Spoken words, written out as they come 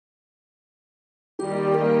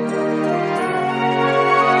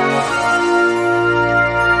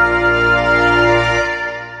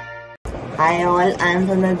Hi all, I am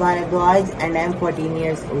Samradh Bhardwaj and I am 14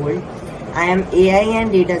 years old. I am AI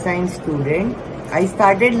and data science student. I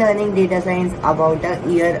started learning data science about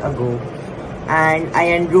a year ago and I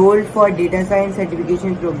enrolled for data science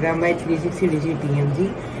certification program by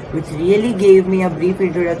 360DigiTMG, which really gave me a brief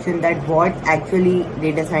introduction that what actually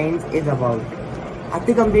data science is about.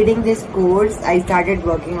 After completing this course, I started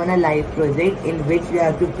working on a live project in which we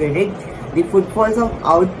have to predict the footfalls of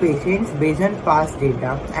outpatients based on past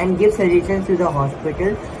data and give suggestions to the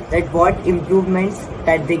hospital that what improvements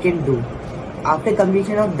that they can do. After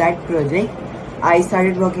completion of that project, I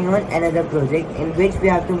started working on another project in which we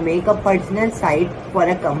have to make a personal site for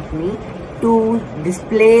a company to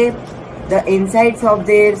display the insights of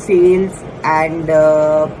their sales and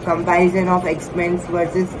comparison of expense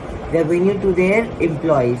versus revenue to their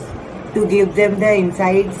employees, to give them the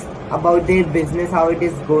insights about their business, how it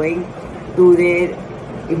is going, to their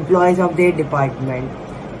employees of their department.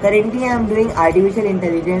 Currently, I am doing artificial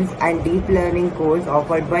intelligence and deep learning course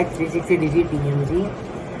offered by 360DigiTMG.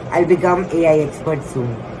 I'll become AI expert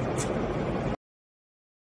soon.